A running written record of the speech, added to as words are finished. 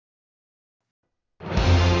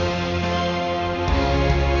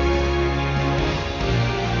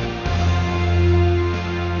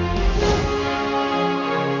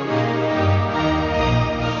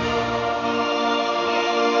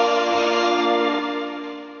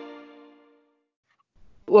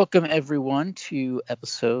Welcome, everyone, to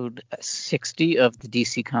episode 60 of the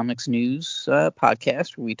DC Comics News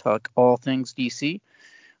podcast, where we talk all things DC,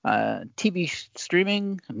 TV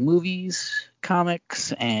streaming, movies,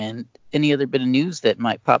 comics, and any other bit of news that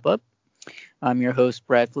might pop up. I'm your host,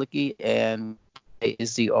 Brad Flicky, and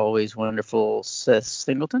is the always wonderful Seth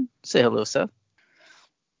Singleton. Say hello, Seth.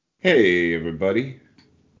 Hey, everybody.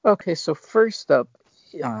 Okay, so first up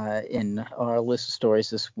in our list of stories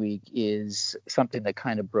this week is something that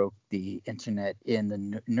kind of broke the internet in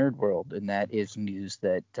the nerd world, and that is news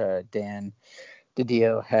that Dan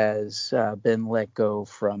DiDio has been let go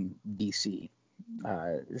from DC.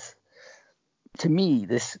 To me,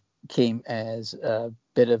 this came as a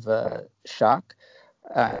bit of a shock,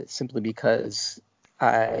 simply because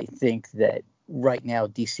I think that right now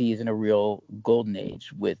DC is in a real golden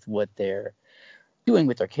age with what they're doing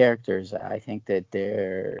with their characters. I think that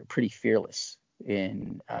they're pretty fearless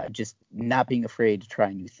in just not being afraid to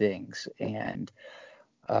try new things. And,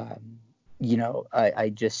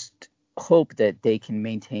 I just hope that they can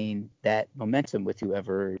maintain that momentum with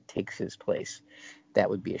whoever takes his place.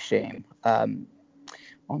 That would be a shame. On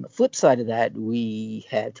the flip side of that, we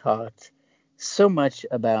had talked so much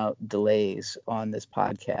about delays on this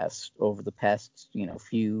podcast over the past,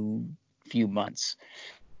 few months.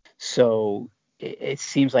 So it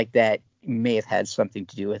seems like that may have had something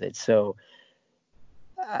to do with it. So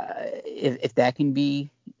if that can be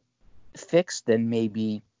fixed, then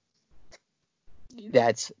maybe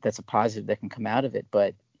that's a positive that can come out of it.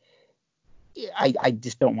 But I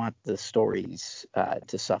just don't want the stories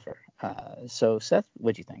to suffer. So Seth,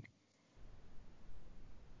 what do you think?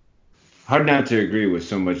 Hard not to agree with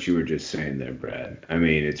so much you were just saying there, Brad. I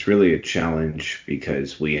mean, it's really a challenge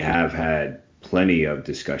because we have had plenty of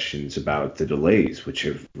discussions about the delays, which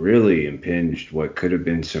have really impinged what could have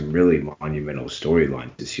been some really monumental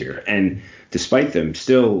storylines this year. And despite them,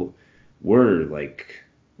 still were like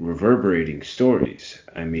reverberating stories.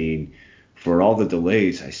 I mean, for all the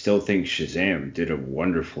delays, I still think Shazam did a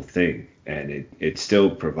wonderful thing. And it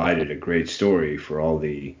still provided a great story for all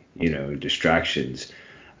the, distractions.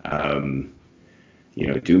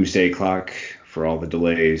 Doomsday Clock, for all the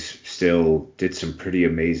delays, still did some pretty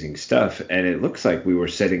amazing stuff. And it looks like we were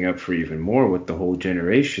setting up for even more with the whole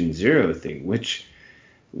Generation Zero thing, which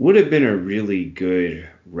would have been a really good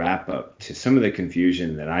wrap up to some of the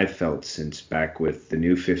confusion that I felt since back with the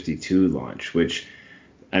New 52 launch, which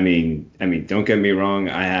I mean, don't get me wrong.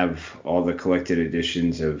 I have all the collected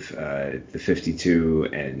editions of the 52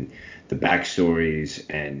 and the backstories,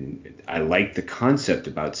 and I like the concept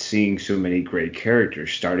about seeing so many great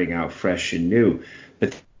characters starting out fresh and new.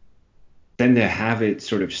 But then to have it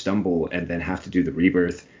sort of stumble and then have to do the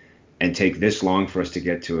rebirth and take this long for us to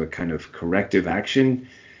get to a kind of corrective action,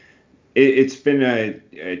 it's been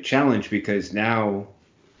a challenge because now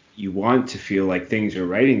you want to feel like things are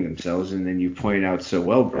righting themselves, and then you point out so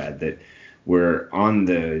well, Brad, that we're on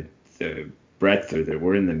the breadth, or that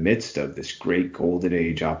we're in the midst of this great golden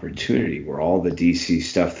age opportunity where all the DC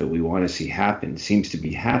stuff that we want to see happen seems to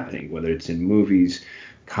be happening, whether it's in movies,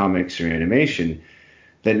 comics, or animation.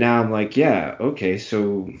 That now I'm like, yeah, okay,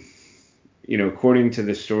 so according to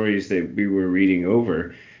the stories that we were reading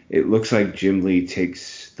over, it looks like Jim Lee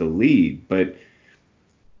takes the lead, but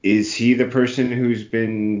is he the person who's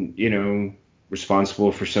been,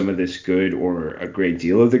 responsible for some of this good or a great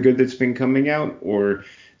deal of the good that's been coming out? Or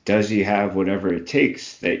does he have whatever it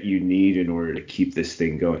takes that you need in order to keep this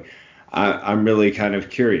thing going? I'm really kind of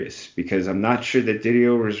curious because I'm not sure that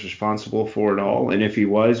DiDio was responsible for it all. And if he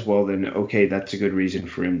was, well, then, okay, that's a good reason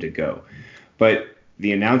for him to go. But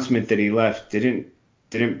the announcement that he left didn't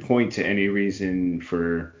point to any reason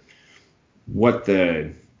for what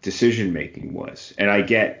the decision making was. And I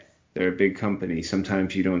get they're a big company.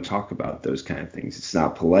 Sometimes you don't talk about those kind of things. It's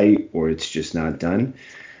not polite or it's just not done.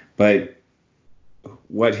 But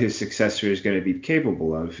what his successor is going to be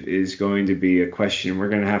capable of is going to be a question we're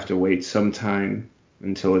going to have to wait some time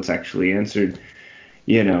until it's actually answered.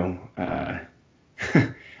 I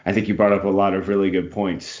think you brought up a lot of really good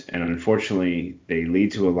points, and unfortunately they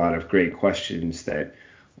lead to a lot of great questions that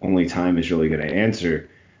only time is really going to answer.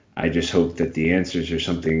 I just hope that the answers are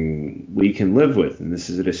something we can live with, and this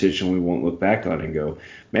is a decision we won't look back on and go,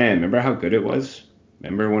 man, remember how good it was?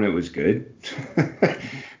 Remember when it was good?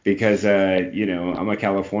 Because, I'm a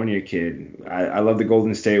California kid. I love the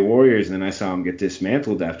Golden State Warriors, and then I saw them get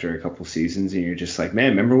dismantled after a couple seasons, and you're just like, man,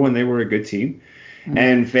 remember when they were a good team? Mm-hmm.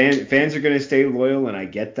 And fans are going to stay loyal, and I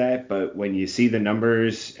get that, but when you see the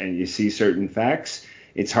numbers and you see certain facts,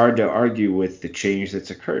 it's hard to argue with the change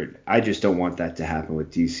that's occurred. I just don't want that to happen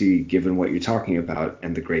with DC, given what you're talking about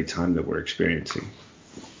and the great time that we're experiencing.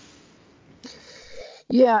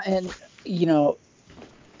 Yeah, and you know,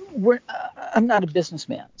 I'm not a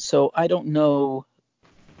businessman, so I don't know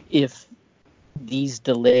if these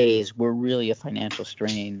delays were really a financial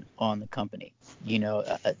strain on the company.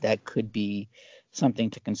 That could be something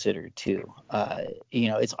to consider too.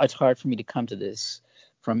 It's hard for me to come to this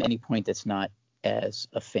from any point that's not as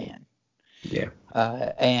a fan. Yeah.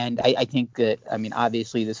 And I think that, I mean,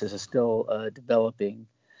 obviously this is still a developing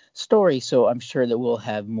story, so I'm sure that we'll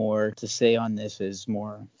have more to say on this as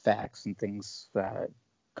more facts and things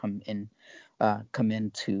come in come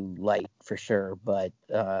into light for sure. But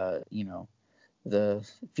the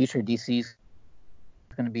future DC is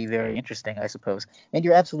going to be very interesting, I suppose. And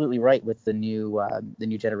you're absolutely right with the new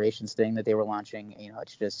generations thing that they were launching.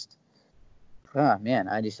 It's just, man,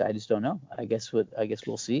 I just don't know. I guess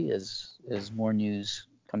we'll see as more news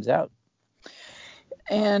comes out.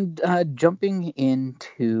 And jumping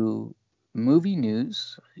into movie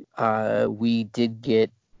news, we did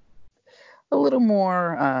get a little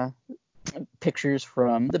more pictures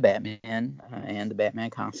from the Batman and the Batman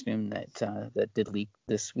costume that did leak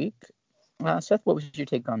this week. Seth, what was your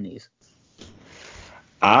take on these?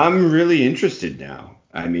 I'm really interested now.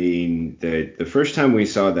 I mean, the first time we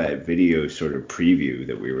saw that video sort of preview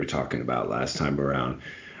that we were talking about last time around,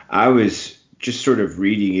 I was just sort of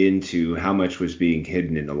reading into how much was being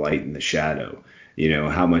hidden in the light and the shadow,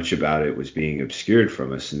 how much about it was being obscured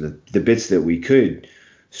from us, and the bits that we could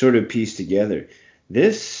sort of piece together.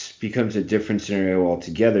 This becomes a different scenario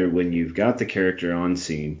altogether when you've got the character on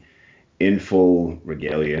scene in full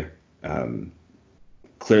regalia.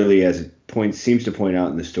 Clearly, as it seems to point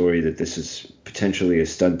out in the story, that this is potentially a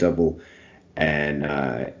stunt double, and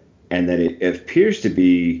that it appears to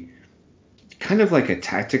be kind of like a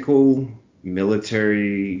tactical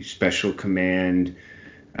military special command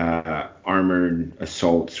armored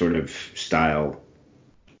assault sort of style.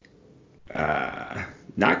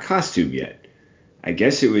 Not costume yet. I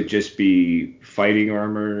guess it would just be fighting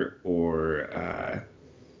armor or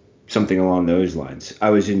something along those lines.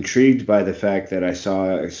 I was intrigued by the fact that I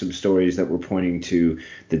saw some stories that were pointing to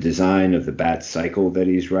the design of the bat cycle that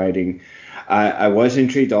he's riding. I was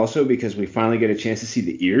intrigued also because we finally get a chance to see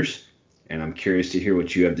the ears, and I'm curious to hear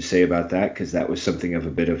what you have to say about that, because that was something of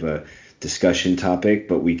a bit of a discussion topic,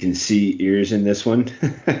 but we can see ears in this one.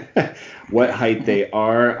 What height they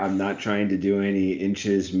are, I'm not trying to do any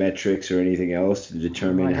inches, metrics, or anything else to Oh,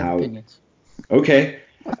 determine I have how. opinions. Okay.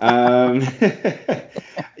 Um,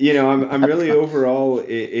 I'm really overall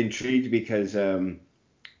intrigued because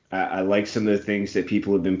I like some of the things that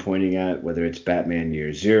people have been pointing at, whether it's Batman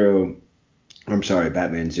Year Zero, I'm sorry,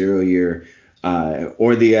 Batman Zero Year,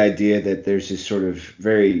 or the idea that there's this sort of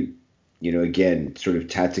very, again, sort of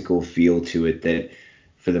tactical feel to it that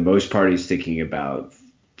for the most part he's thinking about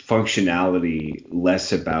functionality,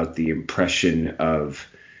 less about the impression of,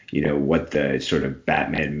 what the sort of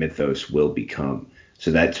Batman mythos will become.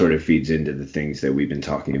 So that sort of feeds into the things that we've been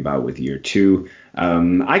talking about with year two.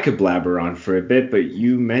 I could blabber on for a bit, but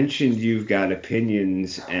you mentioned you've got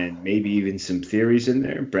opinions and maybe even some theories in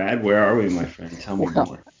there. Brad, where are we, my friend? Tell me Well,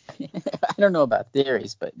 more. I don't know about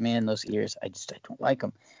theories, but man, those ears, I don't like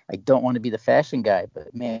them. I don't want to be the fashion guy,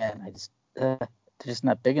 but man, they're just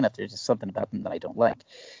not big enough. There's just something about them that I don't like.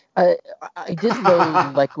 I I did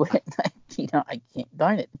though like what I can't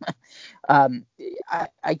darn it. Um,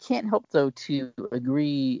 I can't help though to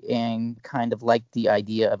agree and kind of like the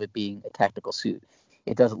idea of it being a tactical suit.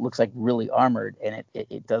 It looks like really armored, and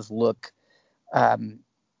it does look. Um,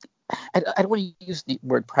 I don't want to use the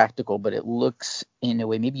word practical, but it looks in a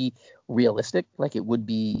way maybe realistic, like it would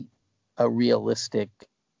be a realistic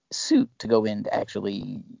suit to go in to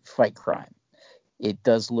actually fight crime. It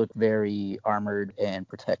does look very armored and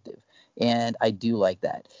protective, and I do like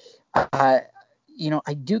that. I,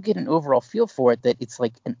 I do get an overall feel for it that it's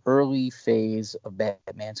like an early phase of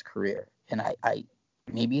Batman's career, and I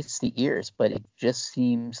maybe it's the ears, but it just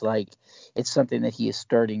seems like it's something that he is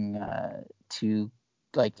starting to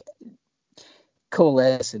like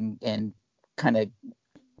coalesce and kind of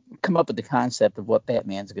come up with the concept of what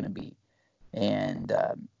Batman's going to be. And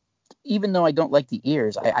even though I don't like the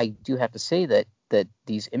ears, I do have to say that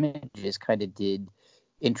these images kind of did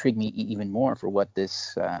intrigue me even more for what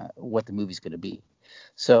the movie's going to be.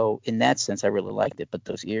 So in that sense, I really liked it. But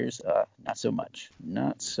those ears, not so much.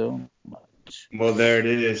 Not so much. Well, there it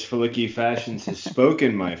is. Flicky Fashions has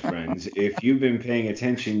spoken, my friends. If you've been paying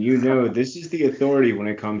attention, you know this is the authority when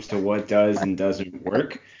it comes to what does and doesn't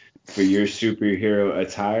work for your superhero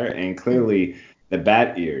attire. And clearly, the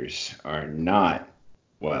bat ears are not,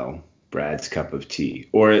 well, Brad's cup of tea.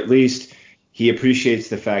 Or at least he appreciates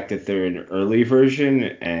the fact that they're an early version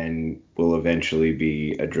and will eventually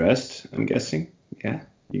be addressed, I'm guessing. Yeah,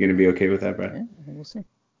 you gonna be okay with that, Brad? Yeah, we'll see.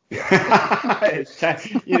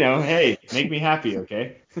 Hey, make me happy,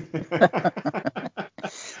 okay?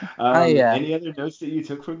 I Any other notes that you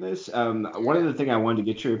took from this? One other thing I wanted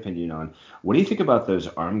to get your opinion on. What do you think about those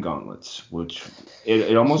arm gauntlets? Which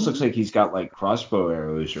it almost looks like he's got like crossbow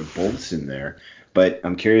arrows or bolts in there. But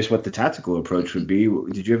I'm curious what the tactical approach would be.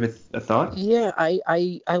 Did you have a thought? Yeah,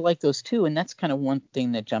 I like those too, and that's kind of one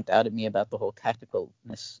thing that jumped out at me about the whole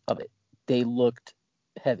tacticalness of it. They looked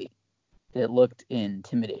heavy. They looked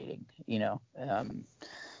intimidating, and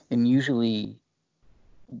usually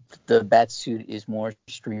the bat suit is more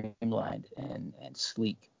streamlined and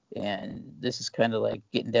sleek, and this is kind of like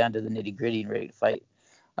getting down to the nitty gritty and ready to fight.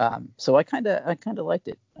 So I kind of liked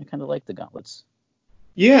it. I kind of liked the gauntlets.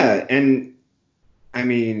 Yeah, and I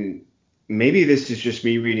mean, maybe this is just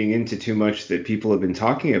me reading into too much that people have been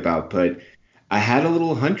talking about, but I had a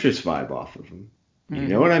little Huntress vibe off of him. You know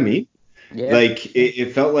Mm-hmm. what I mean? Yeah, Like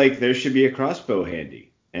it felt like there should be a crossbow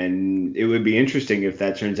handy, and it would be interesting if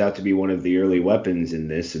that turns out to be one of the early weapons in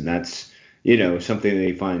this, and that's something that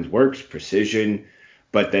he finds works, precision,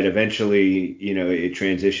 but that eventually it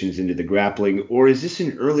transitions into the grappling, or is this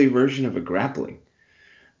an early version of a grappling?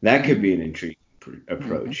 That could be mm-hmm. an intriguing Mm-hmm.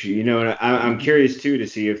 approach. And I'm Mm-hmm. curious too to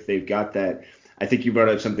see if they've got that. I think you brought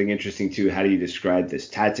up something interesting too. How do you describe this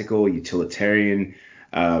tactical, utilitarian,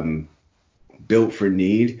 um, built for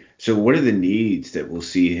need? So what are the needs that we'll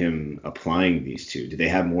see him applying these to? Do they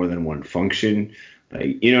have more than one function?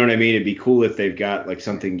 Like, you know what I mean? It'd be cool if they've got like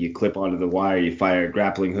something you clip onto the wire, you fire a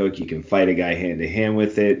grappling hook, you can fight a guy hand to hand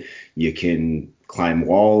with it, you can climb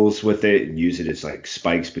walls with it and use it as like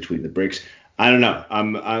spikes between the bricks. I don't know.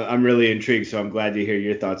 I'm really intrigued, so I'm glad to hear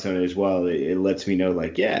your thoughts on it as well. It lets me know,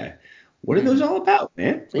 like, yeah, what are those Mm-hmm. all about,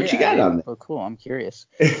 man? What you Yeah, got on well, cool. I'm curious.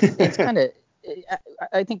 It's there? kind of,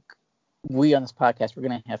 I think we on this podcast, we're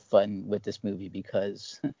going to have fun with this movie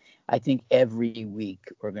because I think every week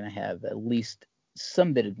we're going to have at least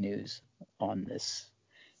some bit of news on this,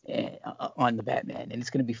 on the Batman. And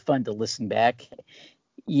it's going to be fun to listen back,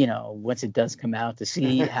 once it does come out to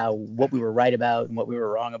see what we were right about and what we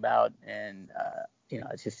were wrong about. And,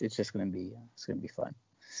 it's just going to be fun.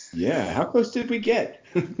 Yeah, how close did we get?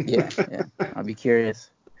 Yeah. Yeah. I'll be curious.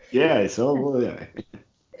 Yeah, so well, yeah.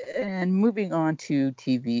 And moving on to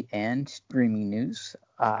TV and streaming news,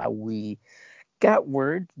 we got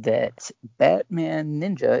word that Batman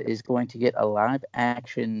Ninja is going to get a live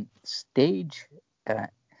action stage uh,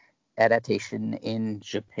 adaptation in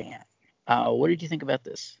Japan. What did you think about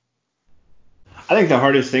this? I think the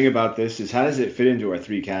hardest thing about this is how does it fit into our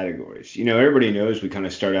three categories? Everybody knows we kind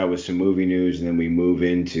of start out with some movie news and then we move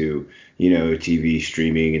into, TV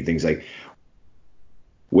streaming and things like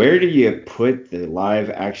where do you put the live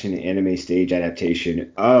action anime stage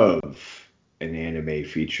adaptation of an anime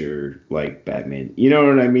feature like Batman? You know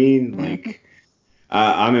what I mean? Mm-hmm. Like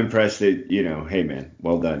I'm impressed that, hey man,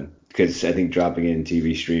 well done. Because I think dropping it in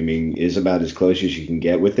TV streaming is about as close as you can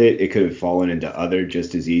get with it. It could have fallen into other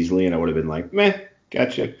just as easily, and I would have been like, meh,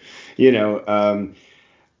 gotcha. You know, um,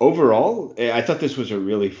 Overall, I thought this was a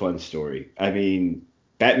really fun story. I mean,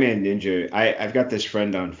 Batman Ninja, I've got this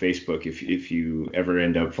friend on Facebook. If you ever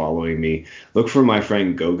end up following me, look for my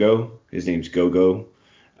friend Gogo. His name's Gogo.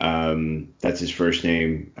 That's his first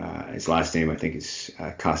name. His last name, I think, is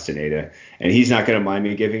Castaneda. And he's not going to mind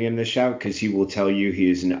me giving him this shout because he will tell you he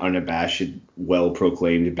is an unabashed,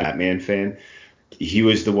 well-proclaimed Batman fan. He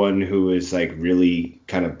was the one who was like really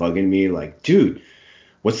kind of bugging me, like, dude,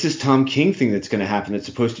 what's this Tom King thing that's going to happen that's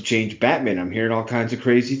supposed to change Batman? I'm hearing all kinds of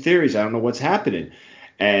crazy theories. I don't know what's happening.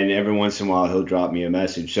 And every once in a while, he'll drop me a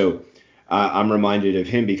message. So I'm reminded of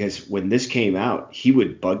him because when this came out, he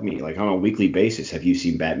would bug me like on a weekly basis. Have you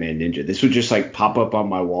seen Batman Ninja? This would just like pop up on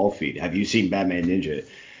my wall feed. Have you seen Batman Ninja?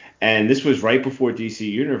 And this was right before DC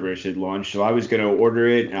Universe had launched. So I was going to order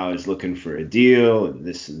it and I was looking for a deal and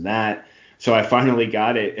this and that. So I finally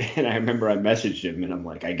got it. And I remember I messaged him and I'm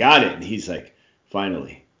like, I got it. And he's like,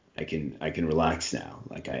 finally, I can relax now.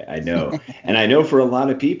 Like I know. And I know for a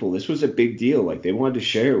lot of people this was a big deal. Like they wanted to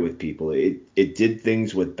share it with people. It did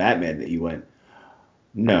things with Batman that you went,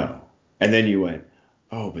 no. And then you went,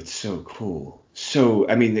 oh, but so cool. So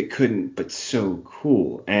I mean it couldn't, but so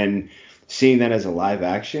cool. And seeing that as a live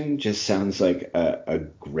action just sounds like a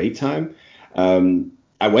great time.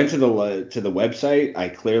 I went to the website. I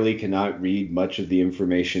clearly cannot read much of the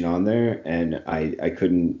information on there, and I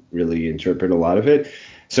couldn't really interpret a lot of it.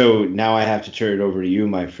 So now I have to turn it over to you,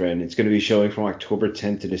 my friend. It's going to be showing from October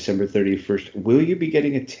 10th to December 31st. Will you be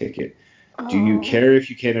getting a ticket? Do you Oh, care if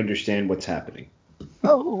you can't understand what's happening?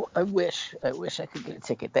 oh, I wish I could get a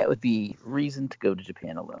ticket. That would be reason to go to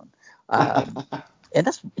Japan alone. Um, And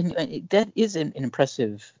that is an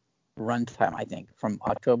impressive runtime, I think, from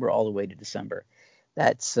October all the way to December.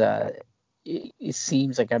 That's it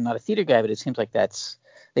seems like, I'm not a theater guy, but it seems like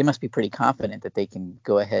they must be pretty confident that they can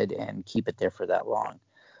go ahead and keep it there for that long,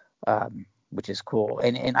 which is cool.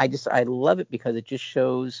 And I love it because it just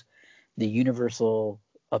shows the universal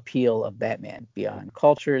appeal of Batman beyond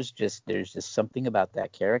cultures. There's just something about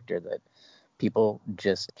that character that people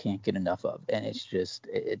just can't get enough of, and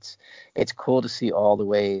it's cool to see all the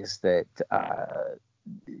ways that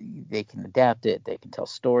they can adapt it, they can tell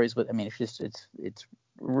stories with. I mean, it's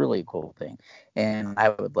really a cool thing, and I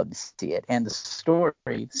would love to see it. And the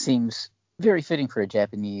story seems very fitting for a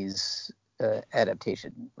Japanese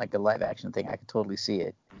adaptation, like a live action thing. I could totally see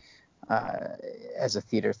it as a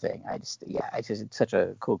theater thing. It's such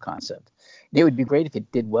a cool concept. And it would be great if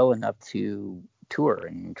it did well enough to tour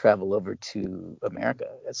and travel over to America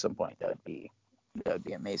at some point. That would be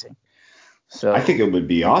amazing. I think So it would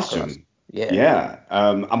be fingers crossed. awesome. Yeah. Yeah.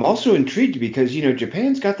 I'm also intrigued because,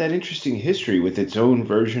 Japan's got that interesting history with its own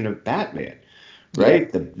version of Batman, Yeah.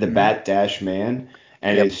 right? The Mm-hmm. Bat Dash Man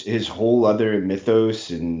and Yep. his whole other mythos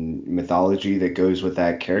and mythology that goes with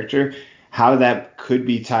that character. How that could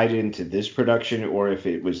be tied into this production, or if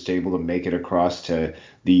it was able to make it across to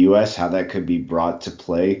the US, how that could be brought to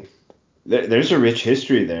play. There's a rich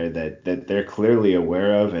history there that they're clearly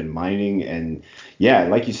aware of and mining. And yeah,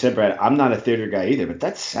 like you said, Brad, I'm not a theater guy either, but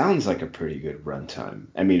that sounds like a pretty good runtime.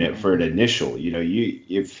 I mean, for an Mm-hmm. initial,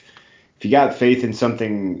 if you got faith in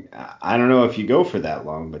something, I don't know if you go for that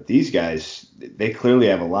long, but these guys, they clearly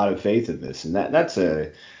have a lot of faith in this, and that's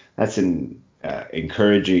an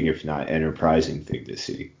encouraging, if not enterprising, thing to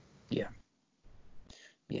see. Yeah.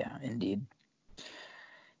 Yeah, indeed.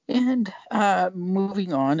 And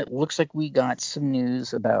moving on, it looks like we got some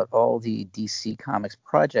news about all the DC Comics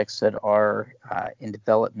projects that are in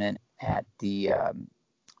development at the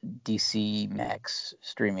DC Max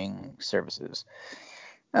streaming services.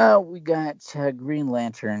 We got Green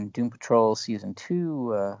Lantern, Doom Patrol Season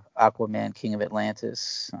 2, Aquaman, King of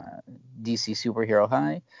Atlantis, DC Superhero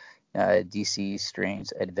High, DC Strange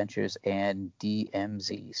Adventures, and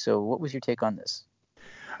DMZ. So, what was your take on this?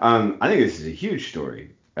 I think this is a huge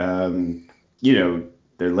story. You know,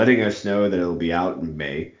 they're letting us know that it'll be out in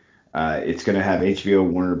May. It's going to have HBO,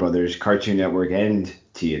 Warner Brothers, Cartoon Network, and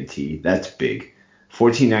TNT. That's big.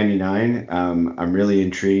 14.99. I'm really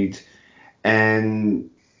intrigued, and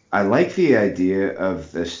I like the idea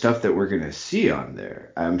of the stuff that we're going to see on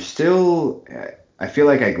there. I feel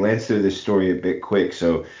like I glanced through this story a bit quick,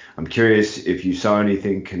 so I'm curious if you saw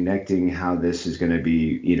anything connecting how this is going to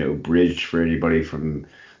be, bridged for anybody from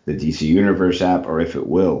the DC Universe app, or if it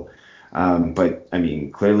will. But I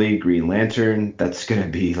mean, clearly Green Lantern, that's going to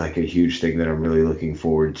be like a huge thing that I'm really looking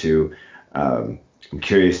forward to. I'm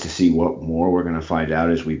curious to see what more we're going to find out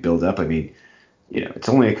as we build up. I mean, it's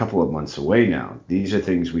only a couple of months away now. These are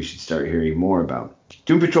things we should start hearing more about.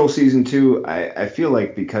 Doom Patrol Season 2, I feel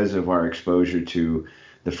like because of our exposure to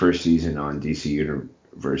the first season on DC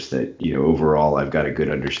Universe that, overall I've got a good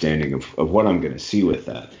understanding of what I'm going to see with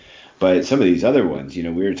that. But some of these other ones,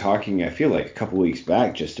 we were talking, I feel like a couple weeks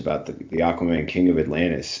back, just about the Aquaman King of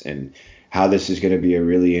Atlantis and how this is going to be a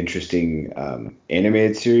really interesting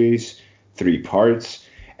animated series, 3 parts,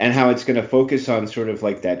 and how it's going to focus on sort of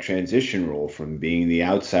like that transition role from being the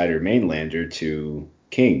outsider mainlander to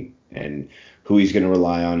king and who he's going to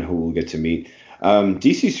rely on, who we'll get to meet.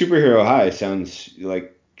 DC Superhero High sounds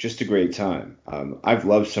like just a great time. I've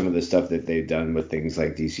loved some of the stuff that they've done with things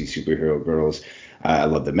like DC Superhero Girls. I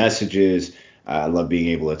love the messages. I love being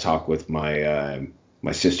able to talk with my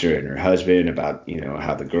sister and her husband about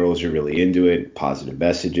how the girls are really into it, positive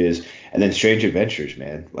messages, and then Strange Adventures,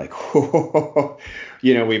 man. Like,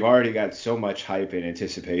 we've already got so much hype and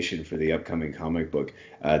anticipation for the upcoming comic book.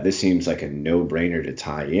 This seems like a no-brainer to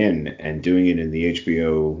tie in, and doing it in the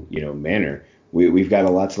HBO manner. We've got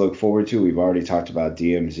a lot to look forward to. We've already talked about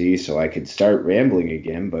DMZ, so I could start rambling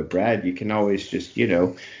again. But Brad, you can always just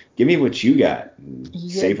give me what you got and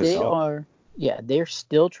Yeah, save us they all. are. Yeah, they're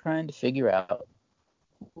still trying to figure out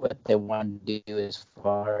what they want to do as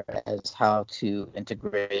far as how to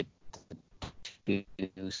integrate the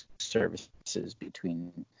two services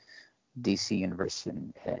between DC Universe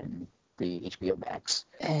and the HBO Max.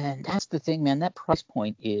 And that's the thing, man. That price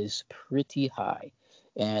point is pretty high,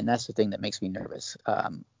 and that's the thing that makes me nervous.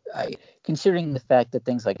 Considering the fact that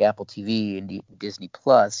things like Apple TV and Disney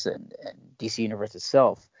Plus and DC Universe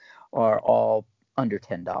itself are all under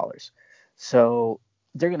 $10, so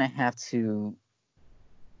they're gonna have to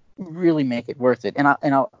really make it worth it.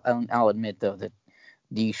 I'll admit though that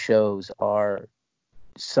these shows are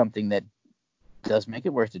something that does make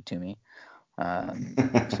it worth it to me.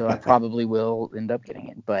 So I probably will end up getting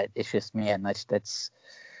it. But it's just, man, that's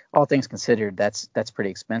all things considered, that's pretty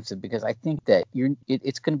expensive, because I think that you're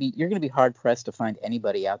gonna be hard pressed to find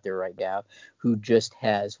anybody out there right now who just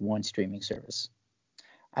has one streaming service.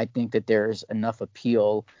 I think that there's enough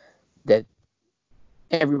appeal that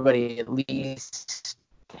everybody at least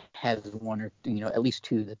has one, or at least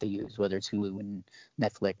two that they use, whether it's Hulu and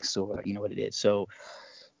Netflix, or what it is. So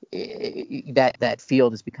that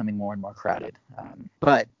field is becoming more and more crowded.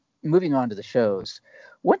 But moving on to the shows,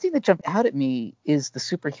 one thing that jumped out at me is the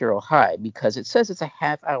Superhero High, because it says it's a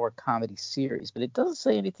half-hour comedy series, but it doesn't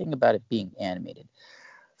say anything about it being animated.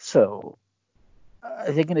 So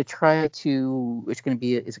are they going to try to? Is it going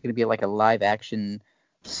to be like a live action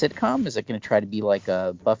sitcom? Is it going to try to be like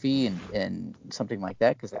a Buffy and something like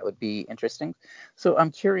that? Because that would be interesting. So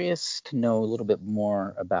I'm curious to know a little bit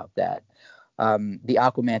more about that. The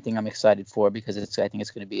Aquaman thing I'm excited for, because I think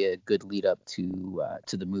it's going to be a good lead up to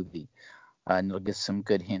the movie, and it'll give some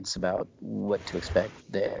good hints about what to expect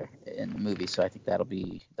there in the movie. So I think that'll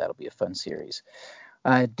be a fun series.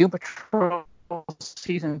 Doom Patrol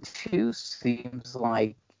season 2 seems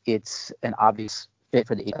like it's an obvious fit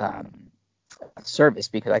for the service,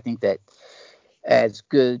 because I think that as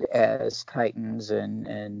good as Titans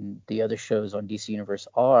and the other shows on DC Universe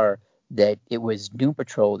are, that it was Doom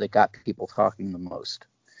Patrol that got people talking the most.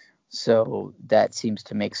 So that seems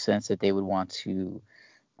to make sense that they would want to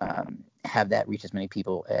have that reach as many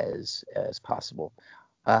people as possible.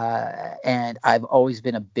 And I've always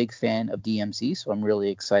been a big fan of DMZ, so I'm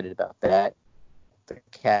really excited about that. The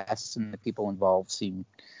cast and the people involved seem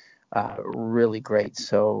really great,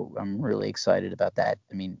 so I'm really excited about that.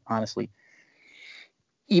 I mean, honestly,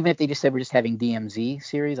 even if they just said we're just having DMZ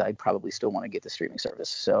series, I'd probably still want to get the streaming service.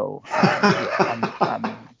 So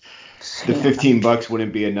yeah, The $15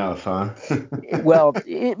 wouldn't be enough, huh? Well,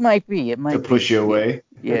 it might be. It To might push be. you away.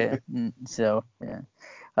 Yeah. So yeah.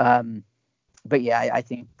 Um, but yeah, I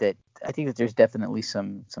think that there's definitely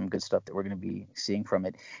some good stuff that we're going to be seeing from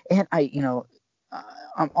it. And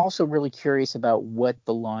I'm also really curious about what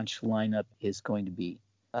the launch lineup is going to be.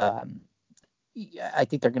 Yeah, I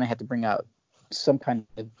think they're going to have to bring out some kind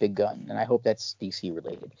of big gun, and I hope that's DC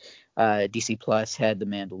related. DC Plus had The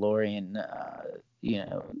Mandalorian.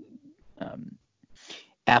 Um,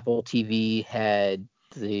 Apple TV had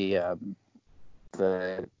the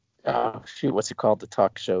shoot, what's it called? The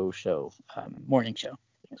talk show, morning show,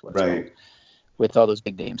 I think is what it's called, Right. with all those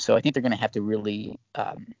big names. So I think they're going to have to really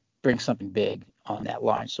bring something big on that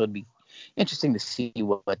launch. So it'd be interesting to see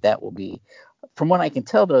what that will be. From what I can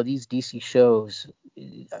tell, though, these DC shows,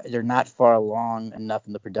 they're not far along enough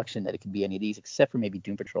in the production that it could be any of these, except for maybe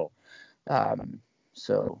Doom Patrol. Um,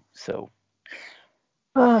 so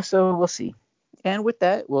we'll see. And with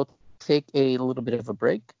that, we'll take a little bit of a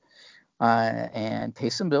break and pay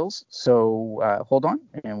some bills. So hold on,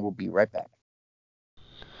 and we'll be right back.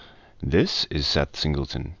 This is Seth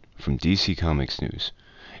Singleton from DC Comics News,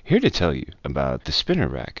 here to tell you about the Spinner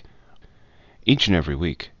Rack. Each and every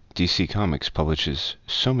week, DC Comics publishes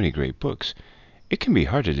so many great books, it can be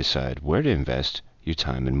hard to decide where to invest your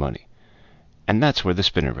time and money. And that's where the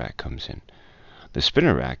Spinner Rack comes in. The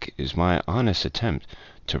Spinner Rack is my honest attempt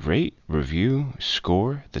to rate, review,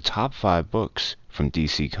 score the top 5 books from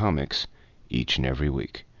DC Comics each and every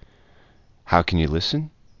week. How can you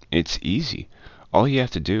listen? It's easy. All you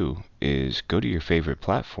have to do is go to your favorite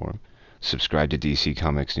platform, subscribe to DC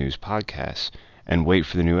Comics News Podcasts, and wait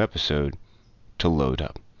for the new episode to load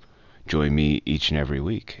up. Join me each and every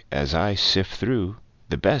week as I sift through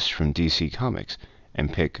the best from DC Comics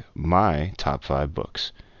and pick my top 5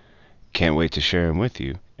 books. Can't wait to share them with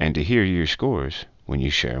you and to hear your scores when you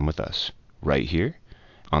share them with us, right here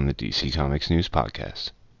on the DC Comics News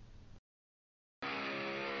Podcast.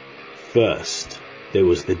 First, there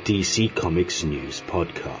was the DC Comics News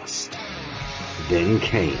Podcast. Then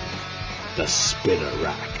came the Spinner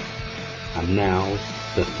Rack. And now,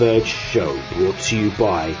 the third show brought to you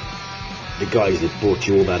by the guys that brought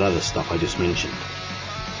you all that other stuff I just mentioned.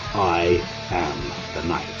 I Am the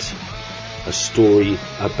Night. A story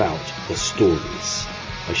about the stories.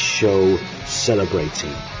 A show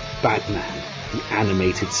celebrating Batman, the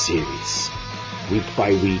animated series. Week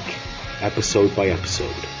by week, episode by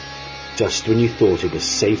episode. Just when you thought it was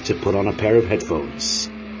safe to put on a pair of headphones,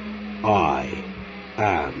 I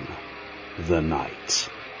am the Night.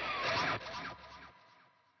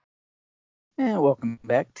 And welcome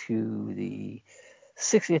back to the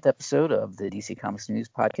 60th episode of the DC Comics News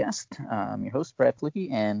Podcast. I'm your host, Brad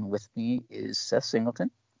Flippy, and with me is Seth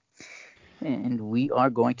Singleton. And we are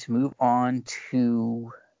going to move on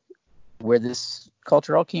to where this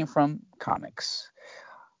culture all came from, comics.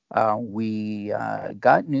 We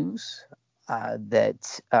got news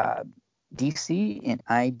that DC and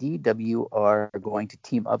IDW are going to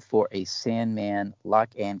team up for a Sandman Lock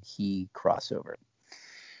and Key crossover.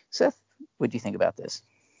 Seth, what do you think about this?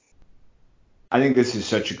 I think this is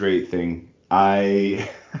such a great thing. I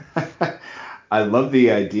I love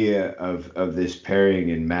the idea of this pairing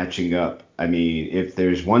and matching up. I mean, if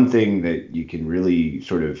there's one thing that you can really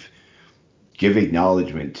sort of give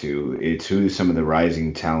acknowledgement to, it's who some of the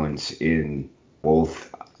rising talents in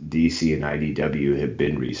both DC and IDW have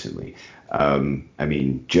been recently. I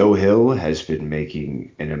mean, Joe Hill has been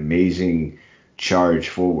making an amazing charge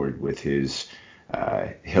forward with his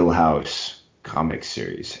Hill House comic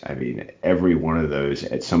series. I mean, every one of those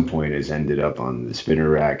at some point has ended up on the spinner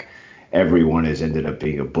rack. Every one has ended up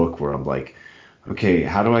being a book where I'm like, okay,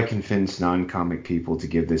 how do I convince non-comic people to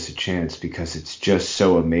give this a chance? Because it's just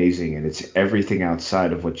so amazing, and it's everything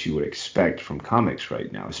outside of what you would expect from comics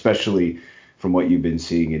right now, especially from what you've been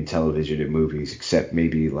seeing in television and movies, except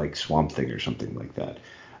maybe like Swamp Thing or something like that.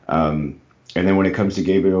 And then when it comes to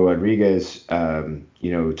Gabriel Rodriguez,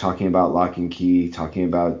 talking about Lock and Key, talking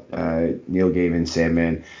about Neil Gaiman,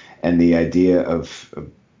 Sandman, and the idea of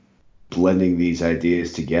blending these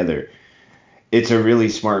ideas together, it's a really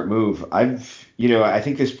smart move. I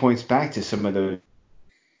think this points back to some of those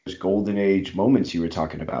golden age moments you were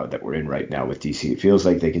talking about that we're in right now with DC. It feels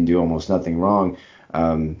like they can do almost nothing wrong.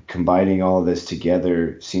 Combining all of this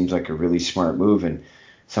together seems like a really smart move. And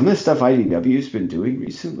some of the stuff IDW's been doing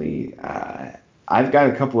recently, I've got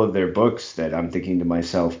a couple of their books that I'm thinking to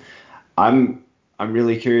myself, I'm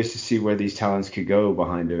really curious to see where these talents could go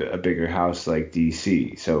behind a bigger house like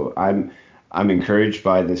DC. So I'm encouraged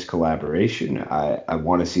by this collaboration. I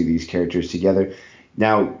want to see these characters together.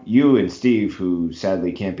 Now, you and Steve, who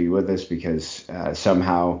sadly can't be with us because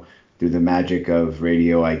somehow through the magic of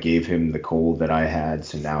radio, I gave him the cold that I had,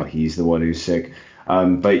 so now he's the one who's sick.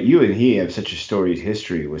 But you and he have such a storied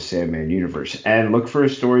history with Sandman Universe. And look for a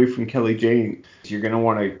story from Kelly Jane. You're going to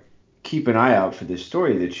want to keep an eye out for this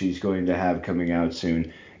story that she's going to have coming out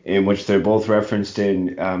soon, in which they're both referenced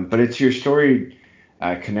in. But it's your story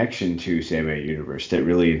connection to Sandman Universe that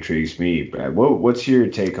really intrigues me. Brad, what's your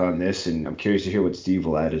take on this? And I'm curious to hear what Steve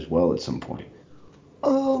will add as well at some point.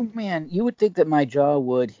 Oh man, you would think that my jaw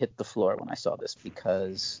would hit the floor when I saw this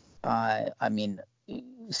because Sandman,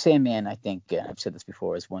 I think, and I've said this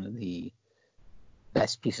before, is one of the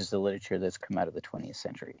best pieces of literature that's come out of the 20th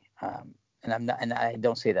century. And I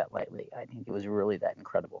don't say that lightly. I think it was really that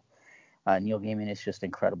incredible. Neil Gaiman is just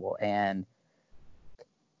incredible, and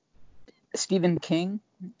Stephen King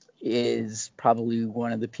is probably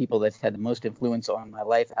one of the people that's had the most influence on my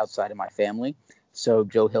life outside of my family. So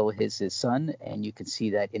Joe Hill is his son, and you can see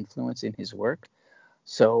that influence in his work.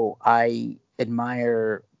 So I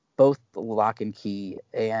admire both Lock and Key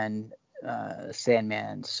and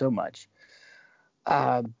Sandman so much.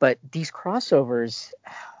 But these crossovers,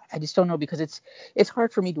 I just don't know, because it's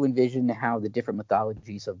hard for me to envision how the different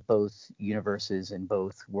mythologies of both universes and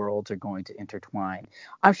both worlds are going to intertwine.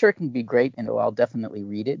 I'm sure it can be great, and I'll definitely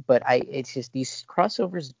read it. But it's just these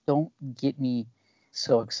crossovers don't get me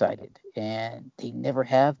so excited, and they never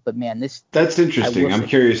have. But man, that's interesting. I'm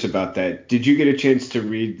curious about that. Did you get a chance to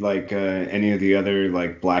read like any of the other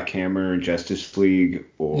like Black Hammer, Justice League,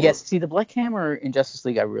 or? Yes, see, the Black Hammer in Justice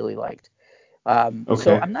League I really liked. Okay.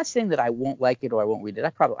 So I'm not saying that I won't like it or I won't read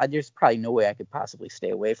it. There's probably no way I could possibly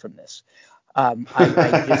stay away from this. I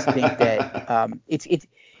just think that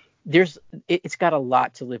it's got a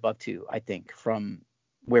lot to live up to, I think, from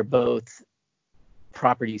where both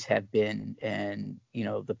properties have been, and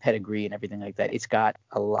the pedigree and everything like that. It's got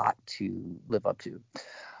a lot to live up to.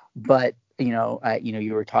 But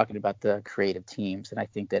you were talking about the creative teams, and I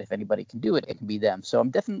think that if anybody can do it, it can be them. So I'm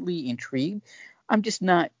definitely intrigued. I'm just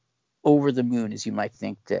not over the moon as you might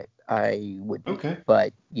think that I would be. Okay.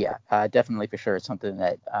 But yeah, definitely for sure it's something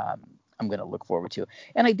that I'm going to look forward to.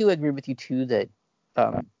 And I do agree with you too that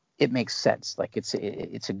it makes sense. Like it's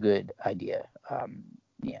a good idea.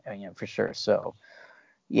 For sure. So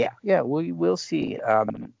yeah, we'll see.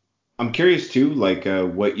 I'm curious too, like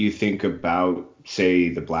what you think about, say,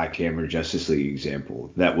 the Black Hammer Justice League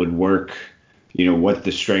example that would work. What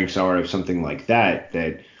the strengths are of something like that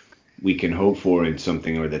we can hope for in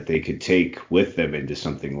something, or that they could take with them into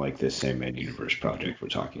something like this Sandman Universe project we're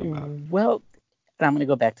talking about. Well, and I'm going to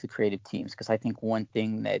go back to creative teams, because I think one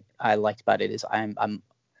thing that I liked about it is I'm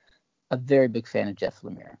a very big fan of Jeff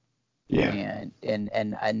Lemire. Yeah.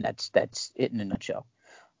 And that's it in a nutshell.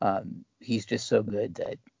 He's just so good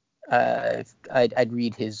that I'd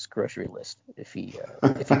read his grocery list if he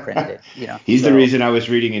printed it. He's the reason I was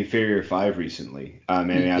reading Inferior 5 recently.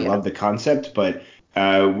 I love the concept, but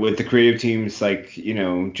With the creative teams like,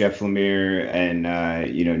 Jeff Lemire and,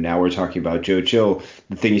 now we're talking about Joe Chill,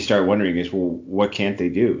 the thing you start wondering is, well, what can't they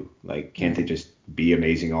do? Like, can't they just be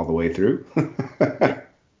amazing all the way through?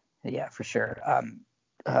 Yeah, for sure.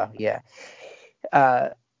 Yeah. Uh,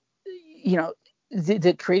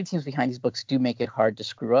 the creative teams behind these books do make it hard to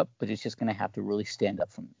screw up, but it's just going to have to really stand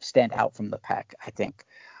out from the pack, I think,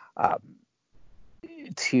 um,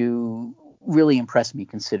 to really impress me,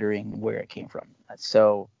 considering where it came from.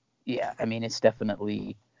 So yeah, I mean, it's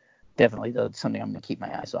definitely something I'm going to keep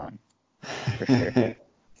my eyes on for sure.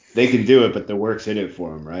 They can do it, but the work's in it for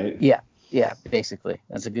them, right? Yeah, basically,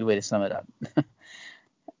 that's a good way to sum it up.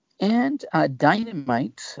 And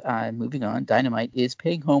Dynamite, moving on, Dynamite is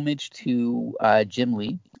paying homage to Jim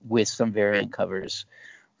Lee with some variant covers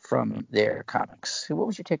from their comics. So what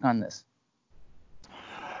was your take on this?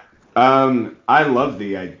 I love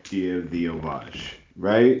the idea of the homage,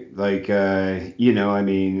 right? Like, I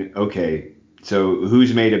mean, okay, so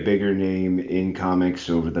who's made a bigger name in comics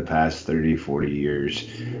over the past 30, 40 years,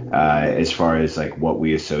 as far as like what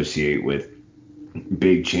we associate with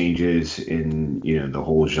big changes in, the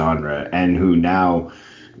whole genre, and who now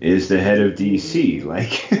is the head of DC?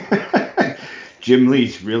 Like, Jim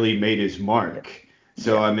Lee's really made his mark.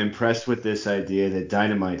 So Yeah. I'm impressed with this idea that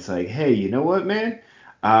Dynamite's like, hey, you know what, man?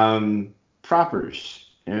 Propers.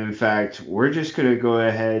 And in fact, we're just going to go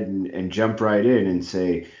ahead and jump right in and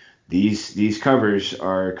say these covers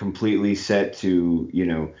are completely set to,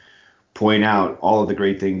 point out all of the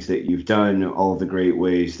great things that you've done, all of the great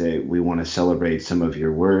ways that we want to celebrate some of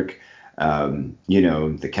your work.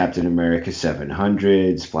 The Captain America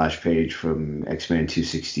 700, splash page from X-Men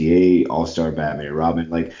 268, All-Star Batman and Robin.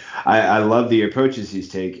 Like, I love the approaches these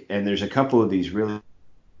take, and there's a couple of these really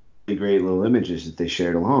great little images that they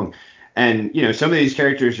shared along. And, some of these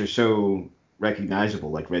characters are so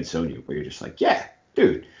recognizable, like Red Sonja, where you're just like, yeah,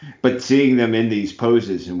 dude. But seeing them in these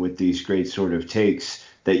poses and with these great sort of takes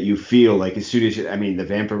that you feel like as soon as I mean, the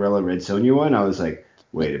Vampirella Red Sonja one, I was like,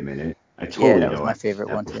 wait a minute. I Yeah, totally that was know my I've seen favorite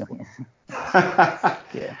that one too. before.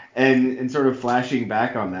 Yeah. And sort of flashing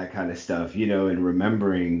back on that kind of stuff, and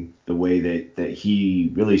remembering the way that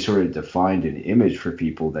he really sort of defined an image for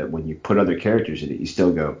people that when you put other characters in it, you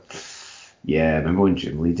still go, yeah, remember when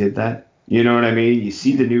Jim Lee did that? You know what I mean? You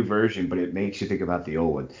see the new version, but it makes you think about the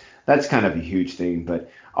old one. That's kind of a huge thing.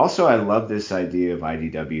 But also, I love this idea of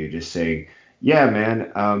IDW just saying, yeah,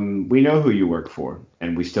 man, we know who you work for,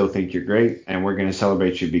 and we still think you're great, and we're going to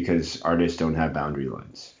celebrate you because artists don't have boundary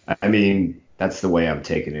lines. I mean, that's the way I'm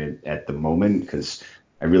taking it at the moment because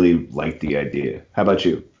I really like the idea. How about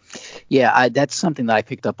you? Yeah, that's something that I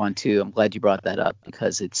picked up on too. I'm glad you brought that up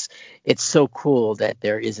because it's so cool that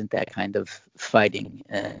there isn't that kind of fighting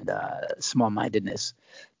and small-mindedness,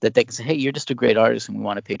 that they can say, hey, you're just a great artist and we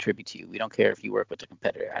want to pay tribute to you. We don't care if you work with a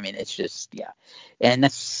competitor. I mean, it's just, yeah. And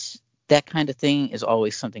that kind of thing is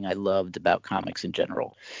always something I loved about comics in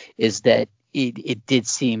general, is that it did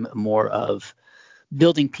seem more of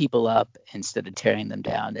building people up instead of tearing them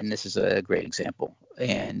down. And this is a great example.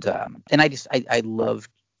 And I love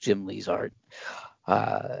Jim Lee's art.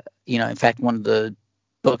 In fact, one of the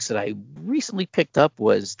books that I recently picked up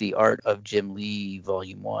was The Art of Jim Lee,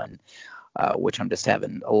 Volume One, which I'm just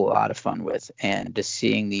having a lot of fun with. And just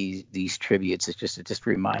seeing these tributes, it just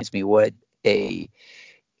reminds me what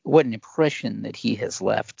an impression that he has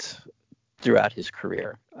left throughout his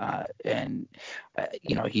career.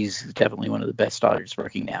 He's definitely one of the best artists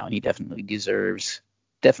working now, and he definitely deserves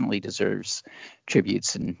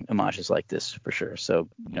tributes and homages like this for sure. So,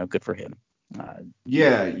 good for him.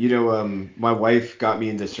 Yeah, my wife got me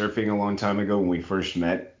into surfing a long time ago when we first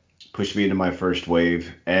met, pushed me into my first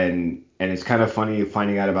wave, and it's kind of funny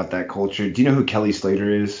finding out about that culture. Do you know who Kelly Slater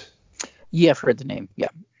is? Yeah, I've heard the name. Yeah.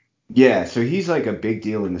 Yeah, so he's like a big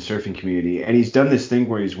deal in the surfing community, and he's done this thing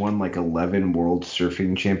where he's won like 11 world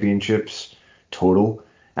surfing championships total.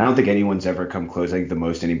 I don't think anyone's ever come close. I think the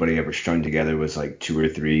most anybody ever strung together was like two or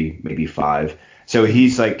three, maybe five. So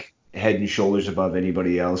he's like head and shoulders above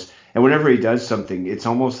anybody else. And whenever he does something, it's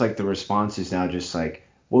almost like the response is now just like,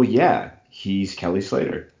 well, yeah, he's Kelly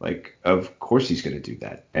Slater. Like, of course he's going to do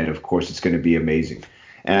that. And of course it's going to be amazing.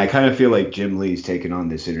 And I kind of feel like Jim Lee's taken on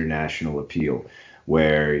this international appeal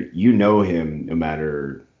where you know him no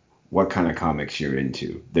matter what kind of comics you're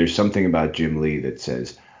into. There's something about Jim Lee that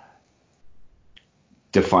says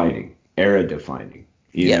defining, era defining,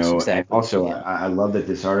 Yes, And exactly. also, Yeah. I love that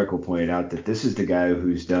this article pointed out that this is the guy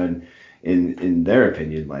who's done, in their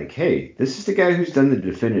opinion, like, hey, this is the guy who's done the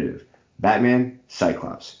definitive Batman,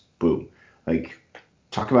 Cyclops, boom. Like,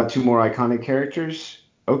 talk about two more iconic characters.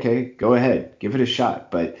 Okay, go ahead, give it a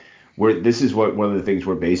shot. But this is what one of the things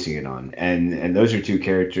we're basing it on, and those are two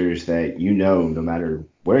characters that no matter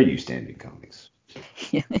where you stand in comics.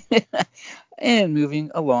 And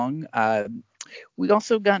moving along, we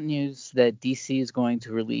also got news that DC is going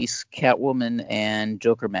to release Catwoman and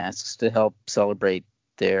Joker masks to help celebrate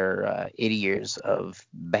their 80 years of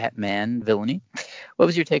Batman villainy. What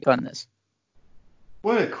was your take on this?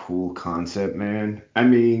 What a cool concept, man. I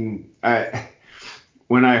mean,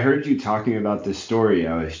 when I heard you talking about this story,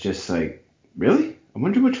 I was just like, really? I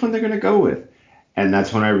wonder which one they're going to go with. And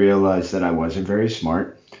that's when I realized that I wasn't very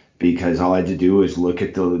smart, because all I had to do was look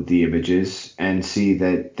at the images and see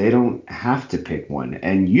that they don't have to pick one,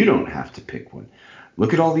 and you don't have to pick one.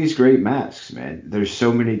 Look at all these great masks, man. There's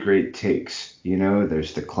so many great takes.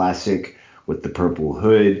 There's the classic with the purple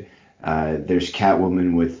hood. There's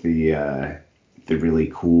Catwoman with the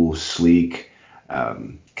really cool, sleek,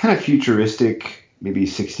 kind of futuristic, maybe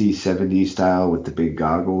 60s, 70s style with the big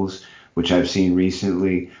goggles, which I've seen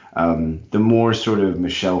recently. The more sort of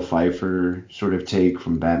Michelle Pfeiffer sort of take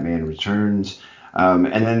from Batman Returns.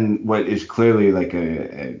 And then what is clearly like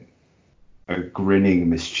a grinning,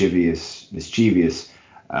 mischievous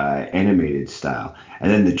animated style.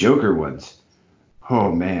 And then the Joker ones.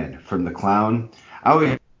 Oh, man, from the clown. I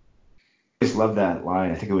always love that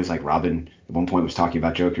line. I think it was like Robin at one point was talking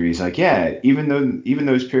about Joker. He's like, yeah, even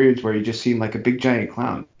those periods where he just seemed like a big giant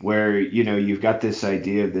clown, where you've got this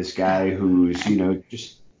idea of this guy who's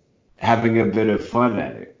just having a bit of fun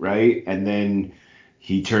at it, right? And then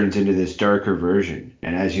he turns into this darker version.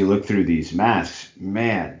 And as you look through these masks,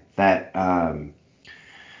 man, that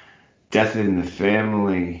Death in the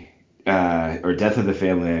Family, or Death of the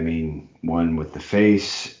Family, I mean, one with the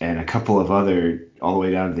face and a couple of other all the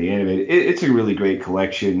way down to the animated. It's a really great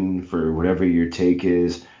collection for whatever your take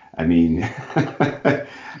is. I mean,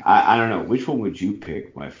 I don't know. Which one would you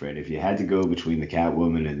pick, my friend? If you had to go between the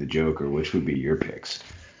Catwoman and the Joker, which would be your picks?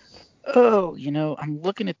 Oh, I'm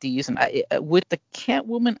looking at these, and with the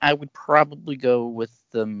Catwoman, I would probably go with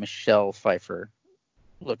the Michelle Pfeiffer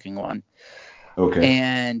looking one. Okay.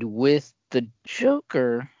 And with the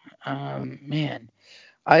Joker, man,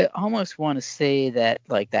 I almost want to say that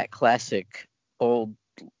like that classic old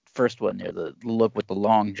first one there, the look with the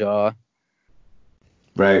long jaw.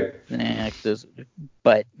 Right.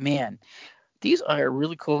 But man, these are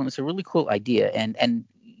really cool, and it's a really cool idea. And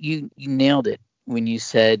you nailed it when you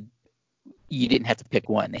said you didn't have to pick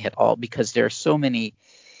one. They had all, because there are so many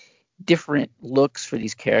different looks for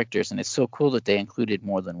these characters, and it's so cool that they included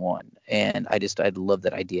more than one. And I love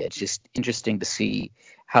that idea. It's just interesting to see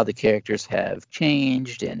how the characters have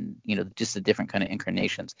changed, and just the different kind of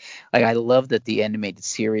incarnations. Like, I love that the animated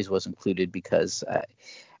series was included, because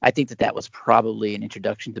I think that was probably an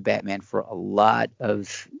introduction to Batman for a lot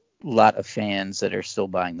of fans that are still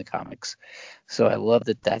buying the comics. So I love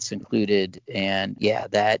that that's included. And yeah,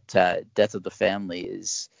 that Death of the Family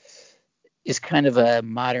is kind of a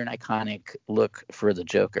modern iconic look for the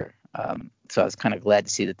Joker. So I was kind of glad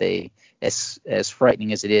to see that they, as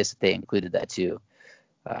frightening as it is, that they included that too.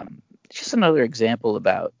 Just another example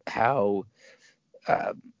about how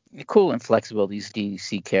cool and flexible these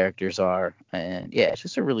DC characters are. And yeah, it's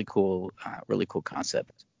just a really cool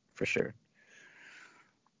concept for sure.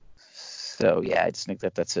 So yeah, I just think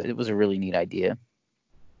that it was a really neat idea.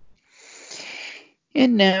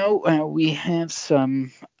 And now we have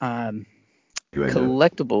some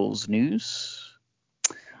collectibles news.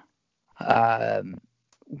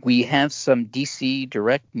 We have some DC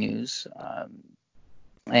Direct news,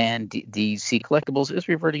 and DC Collectibles is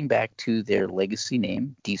reverting back to their legacy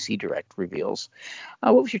name. DC Direct reveals.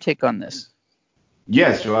 What was your take on this?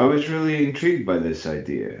 Yeah, so I was really intrigued by this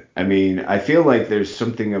idea. I mean, I feel like there's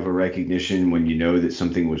something of a recognition when you know that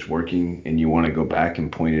something was working and you want to go back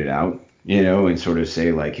and point it out, and sort of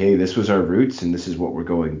say like, hey, this was our roots and this is what we're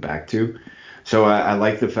going back to. So I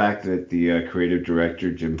like the fact that the creative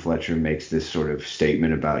director, Jim Fletcher, makes this sort of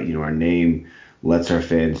statement about, our name lets our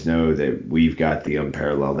fans know that we've got the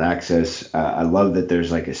unparalleled access. I love that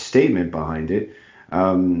there's like a statement behind it.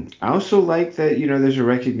 I also like that, there's a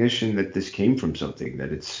recognition that this came from something,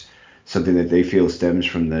 that it's something that they feel stems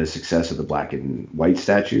from the success of the black and white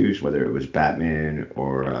statues, whether it was Batman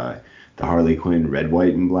or the Harley Quinn red,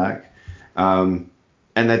 white, and black.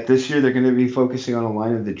 And that this year they're going to be focusing on a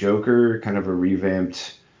line of the Joker, kind of a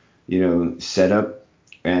revamped, setup,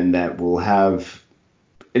 and that will have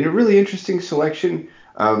in a really interesting selection.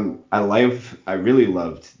 I really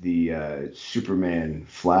loved the Superman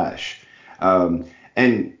Flash.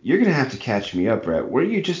 And you're going to have to catch me up, Brett. Were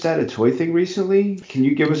you just at a toy thing recently? Can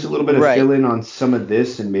you give us a little bit of fill in on some of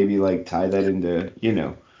this and maybe like tie that into.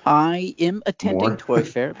 I am attending more? Toy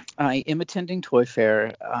Fair. I am attending Toy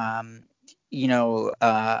Fair.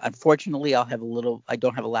 Unfortunately, I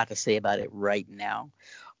don't have a lot to say about it right now.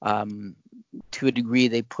 Um, to a degree,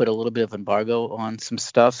 they put a little bit of embargo on some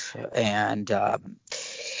stuff, and Okay.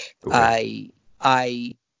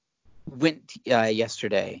 I went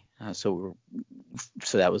yesterday. So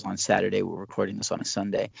that was on Saturday. We're recording this on a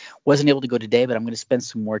Sunday. Wasn't able to go today, but I'm going to spend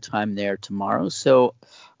some more time there tomorrow. So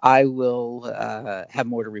I will have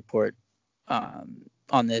more to report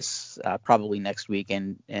on this probably next week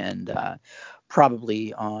and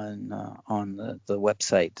probably on the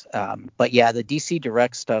website. But yeah, the DC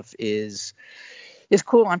Direct stuff is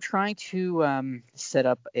cool. I'm trying to set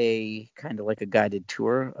up a kind of like a guided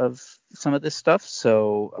tour of some of this stuff,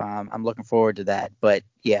 so I'm looking forward to that. But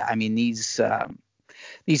yeah, I mean these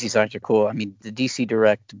designs are cool. I mean the DC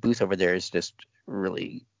Direct booth over there is just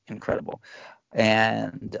really incredible,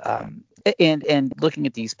 and looking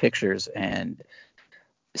at these pictures and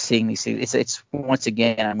seeing these things, it's once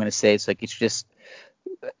again I'm going to say it's like it's just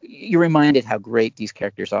you're reminded how great these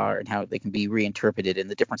characters are and how they can be reinterpreted in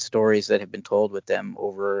the different stories that have been told with them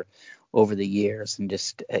over the years, and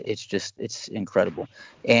it's incredible.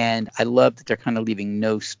 And I love that they're kind of leaving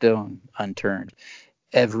no stone unturned.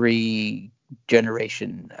 Every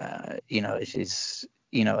generation, and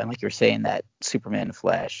like you're saying, that Superman and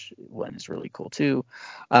Flash one is really cool too.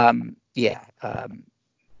 Yeah,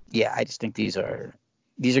 I just think these are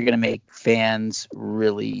going to make fans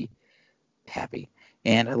really happy.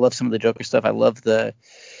 And I love some of the Joker stuff. I love the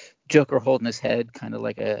Joker holding his head, kind of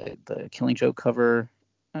like the Killing Joke cover,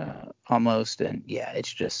 almost. And yeah,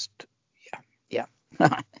 it's just yeah.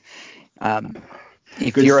 um,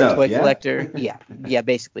 if Good you're a stuff. toy Yeah. collector, yeah,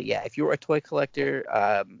 basically, yeah. If you're a toy collector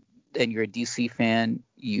and you're a DC fan,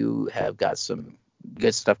 you have got some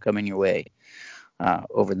good stuff coming your way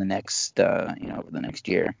over the next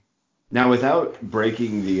year. Now, without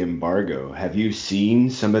breaking the embargo, have you seen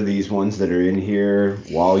some of these ones that are in here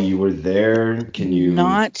while you were there? Can you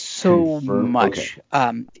Not so confirm? Okay.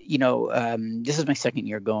 much. This is my second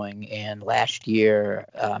year going, and last year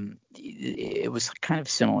it was kind of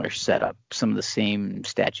similar setup. Some of the same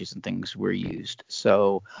statues and things were used,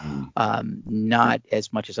 so Mm. not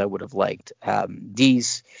as much as I would have liked.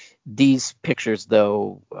 These pictures,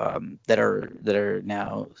 though, that are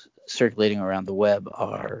now circulating around the web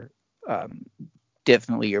are um,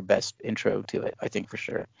 definitely your best intro to it, I think for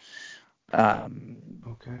sure. Um,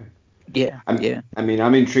 Okay. yeah, yeah. I mean,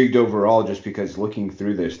 I'm intrigued overall just because looking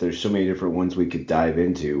through this, there's so many different ones we could dive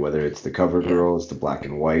into, whether it's the cover Yeah, girls, the black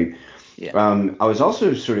and white. yeah, I was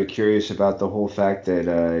also sort of curious about the whole fact that,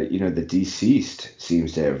 the deceased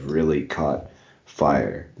seems to have really caught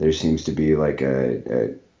fire. There seems to be like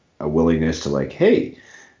a willingness to like, hey,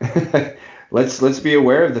 let's be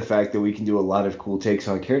aware of the fact that we can do a lot of cool takes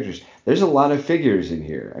on characters. There's a lot of figures in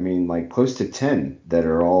here. I mean, like close to 10 that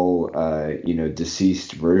are all,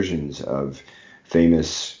 deceased versions of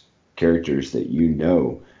famous characters that you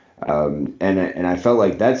know. And I felt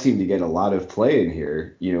like that seemed to get a lot of play in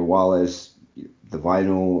here, while as the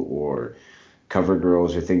vinyl or cover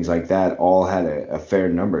girls or things like that all had a fair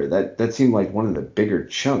number. That seemed like one of the bigger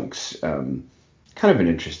chunks. Kind of an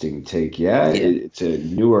interesting take. Yeah, yeah, it's a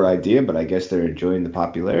newer idea, but I guess they're enjoying the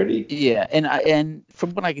popularity. yeah. And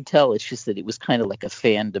from what I can tell, it's just that it was kind of like a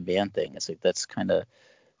fan demand thing. It's like that's kind of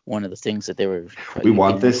one of the things that they were We probably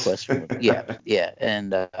want getting this. requests from. Yeah,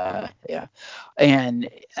 yeah, yeah. And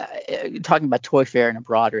talking about Toy Fair in a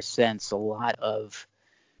broader sense, a lot of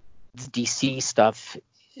the DC stuff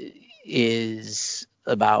is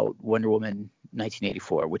about Wonder Woman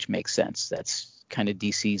 1984, which makes sense. That's kind of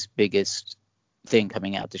DC's biggest thing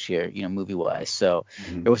coming out this year, movie wise. So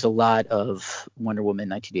there Mhm. was a lot of Wonder Woman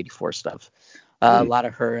 1984 stuff, a Hmm. lot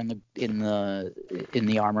of her in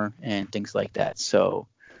the armor and things like that. So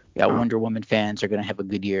yeah, Wow. Wonder Woman fans are gonna have a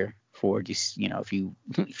good year for DC. If you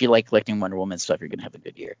if you like collecting Wonder Woman stuff, you're gonna have a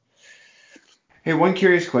good year. Hey, one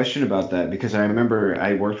curious question about that because I remember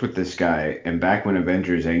I worked with this guy, and back when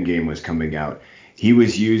Avengers Endgame was coming out, he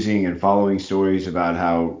was using and following stories about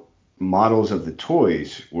how models of the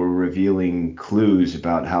toys were revealing clues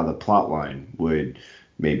about how the plot line would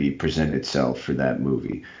maybe present itself for that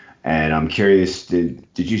movie. And I'm curious, did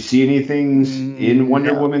you see any things in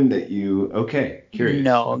Wonder No, Woman that you okay, curious.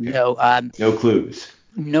 no, Okay. no. No clues.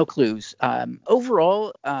 No clues.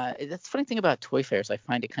 Overall, that's the funny thing about toy fairs. I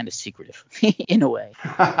find it kind of secretive in a way,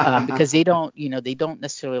 because they don't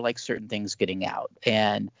necessarily like certain things getting out,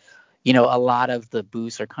 and a lot of the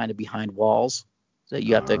booths are kind of behind walls that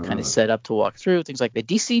you have to kind of Uh, set up to walk through, things like that.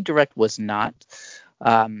 DC Direct was not.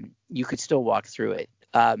 You could still walk through it.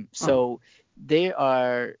 oh, So they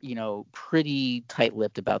are, pretty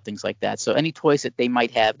tight-lipped about things like that. So any toys that they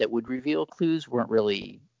might have that would reveal clues weren't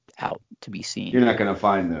really out to be seen. You're not going to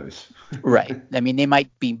find those. Right. I mean, they might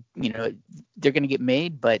be, they're going to get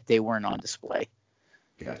made, but they weren't on display.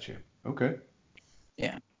 Gotcha. Okay.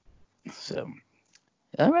 Yeah. So,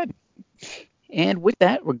 all right. And with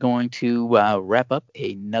that, we're going to wrap up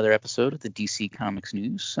another episode of the DC Comics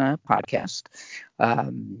News podcast.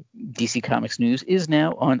 DC Comics News is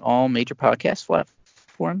now on all major podcast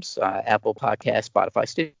platforms, Apple Podcasts, Spotify,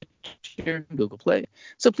 Stitcher, Google Play.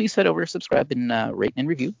 So please head over, subscribe, and rate and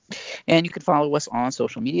review. And you can follow us on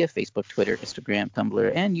social media, Facebook, Twitter, Instagram,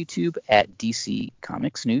 Tumblr, and YouTube at DC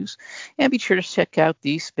Comics News. And be sure to check out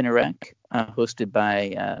the Spinner Rack, hosted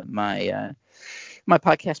by my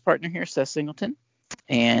podcast partner here, Seth Singleton,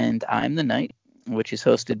 and I'm the Knight, which is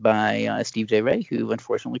hosted by Steve J. Ray, who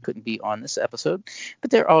unfortunately couldn't be on this episode, but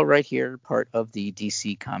they're all right here, part of the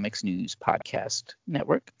DC Comics News podcast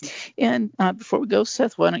network. And before we go,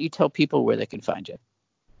 Seth, why don't you tell people where they can find you?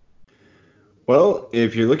 Well,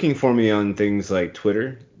 if you're looking for me on things like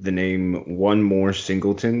Twitter, the name One More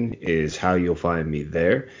Singleton is how you'll find me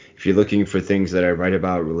there. If you're looking for things that I write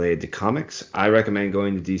about related to comics, I recommend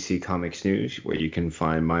going to DC Comics News, where you can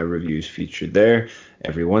find my reviews featured there.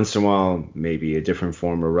 Every once in a while, maybe a different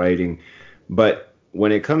form of writing. But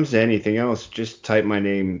when it comes to anything else, just type my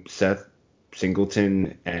name, Seth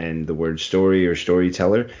Singleton, and the word story or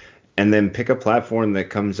storyteller, and then pick a platform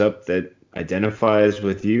that comes up that identifies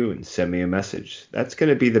with you and send me a message. That's going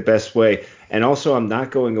to be the best way. And also, I'm not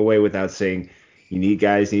going away without saying,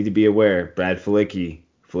 guys need to be aware. Brad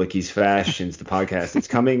Felicki's Fashions, the podcast. It's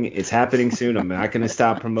coming. It's happening soon. I'm not going to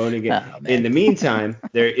stop promoting it. In the meantime,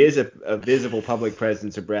 there is a visible public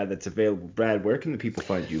presence of Brad that's available. Brad, where can the people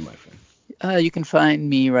find you, my friend? You can find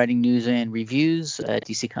me writing news and reviews at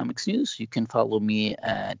DC Comics News. You can follow me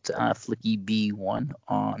at FlickyB1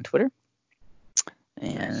 on Twitter.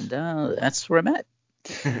 And that's where I'm at.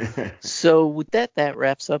 So with that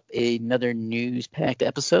wraps up another news-packed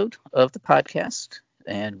episode of the podcast.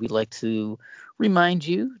 And we'd like to remind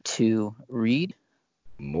you to read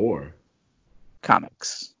more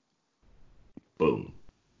comics. Boom.